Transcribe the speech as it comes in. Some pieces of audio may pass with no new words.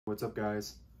What's up,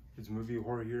 guys? It's Movie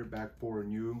Horror here, back for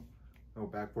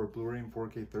Blu-ray and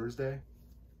 4K Thursday.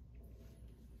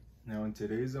 Now in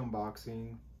today's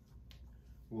unboxing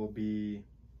will be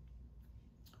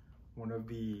one of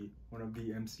the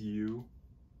MCU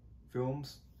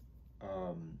films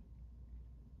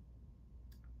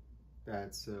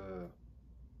that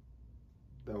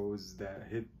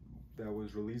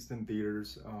was released in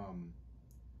theaters I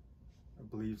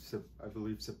believe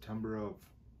September of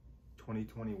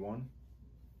 2021,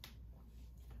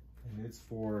 and it's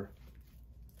for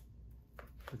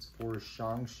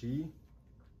Shang-Chi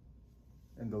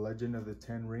and the Legend of the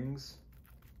Ten Rings,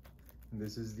 and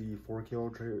this is the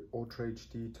 4K Ultra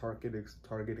HD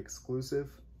Target exclusive.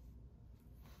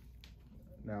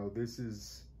 Now this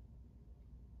is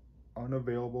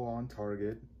unavailable on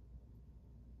Target.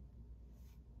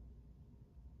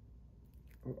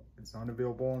 It's not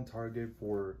available on Target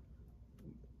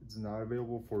it's not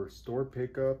available for store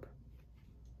pickup,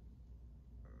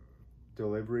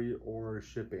 delivery, or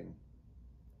shipping.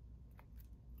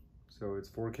 So it's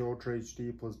 4K Ultra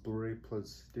HD plus Blu-ray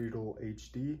plus digital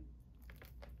HD,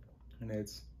 and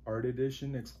it's art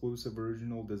edition, exclusive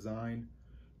original design,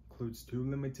 includes 2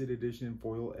 limited edition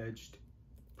foil etched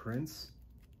prints.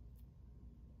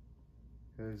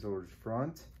 Okay, so it's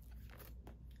front,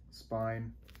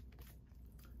 spine,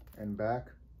 and back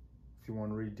if you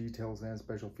want to read details and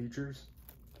special features.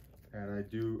 And I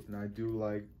do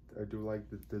like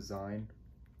the design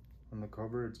on the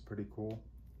cover. It's pretty cool.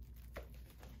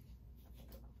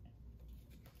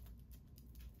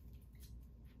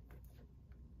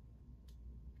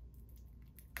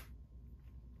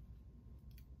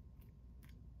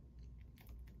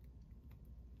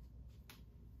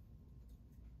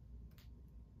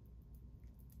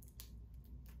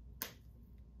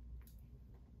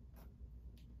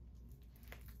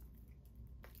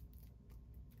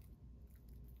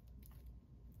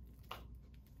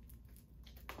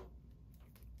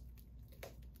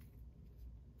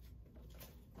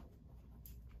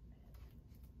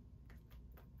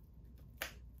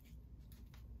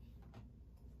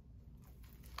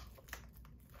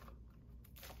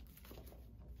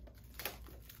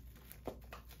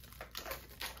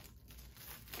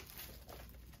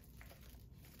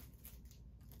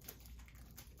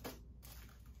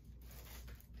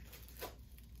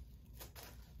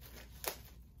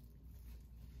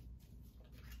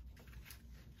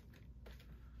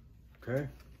 Okay,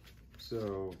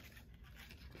 so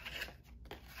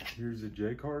here's the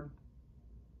J card.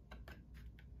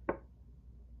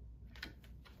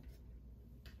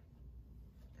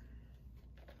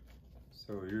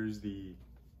 So here's the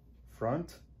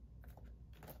front,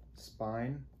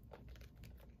 spine,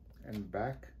 and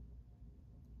back.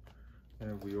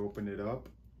 And if we open it up,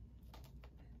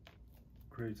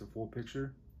 creates a full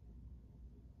picture.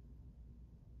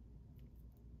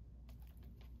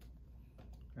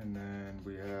 And then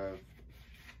we have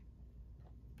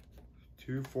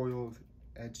 2 foil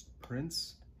etched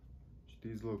prints.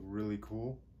 These look really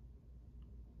cool.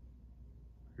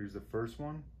 Here's the first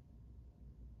one.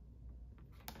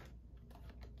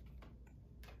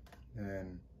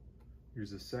 And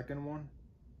here's the second one.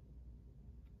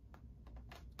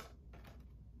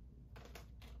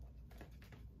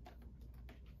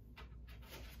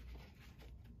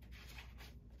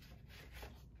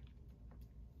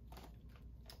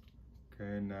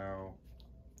 Okay, now,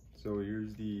 so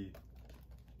here's the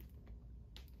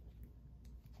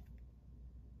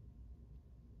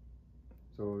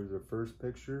first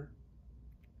picture,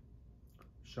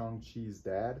 Shang-Chi's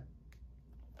dad.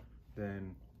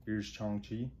 Then here's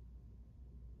Shang-Chi.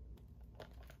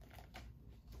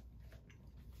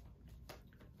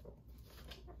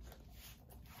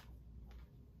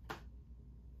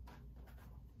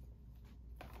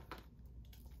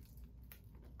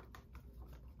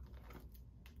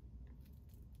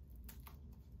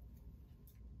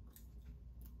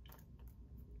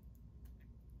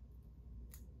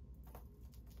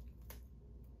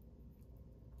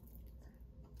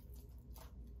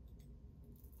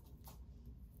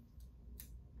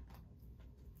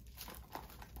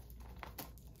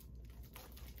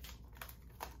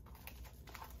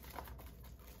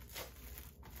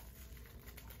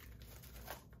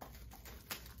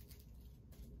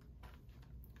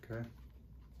 Okay,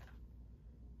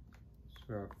 so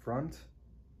we have front,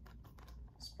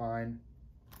 spine,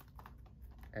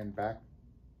 and back.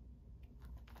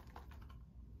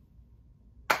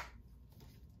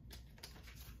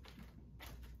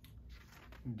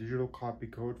 Digital copy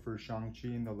code for Shang-Chi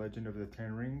and the Legend of the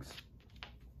Ten Rings.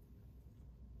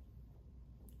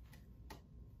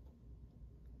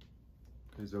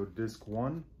 Okay, so disc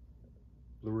 1,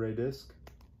 Blu-ray disc.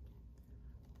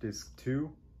 Disc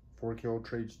 2, 4K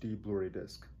Ultra HD Blu-ray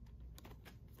disc.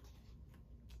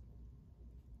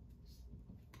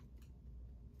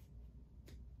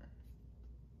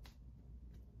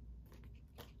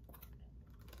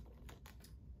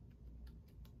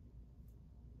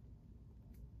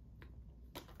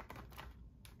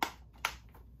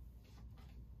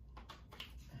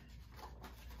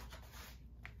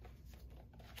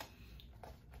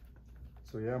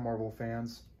 So yeah, Marvel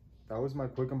fans, that was my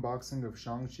quick unboxing of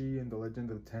Shang-Chi and the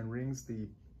Legend of the Ten Rings, the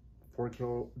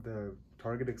 4K, the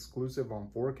Target exclusive on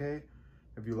 4K.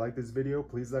 If you like this video,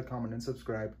 please like, comment, and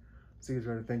subscribe. See you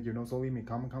later. Thank you. No, so leave me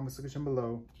comment section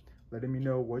below, letting me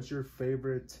know what's your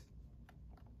favorite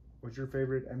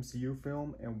MCU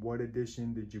film and what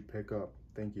edition did you pick up.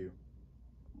 Thank you.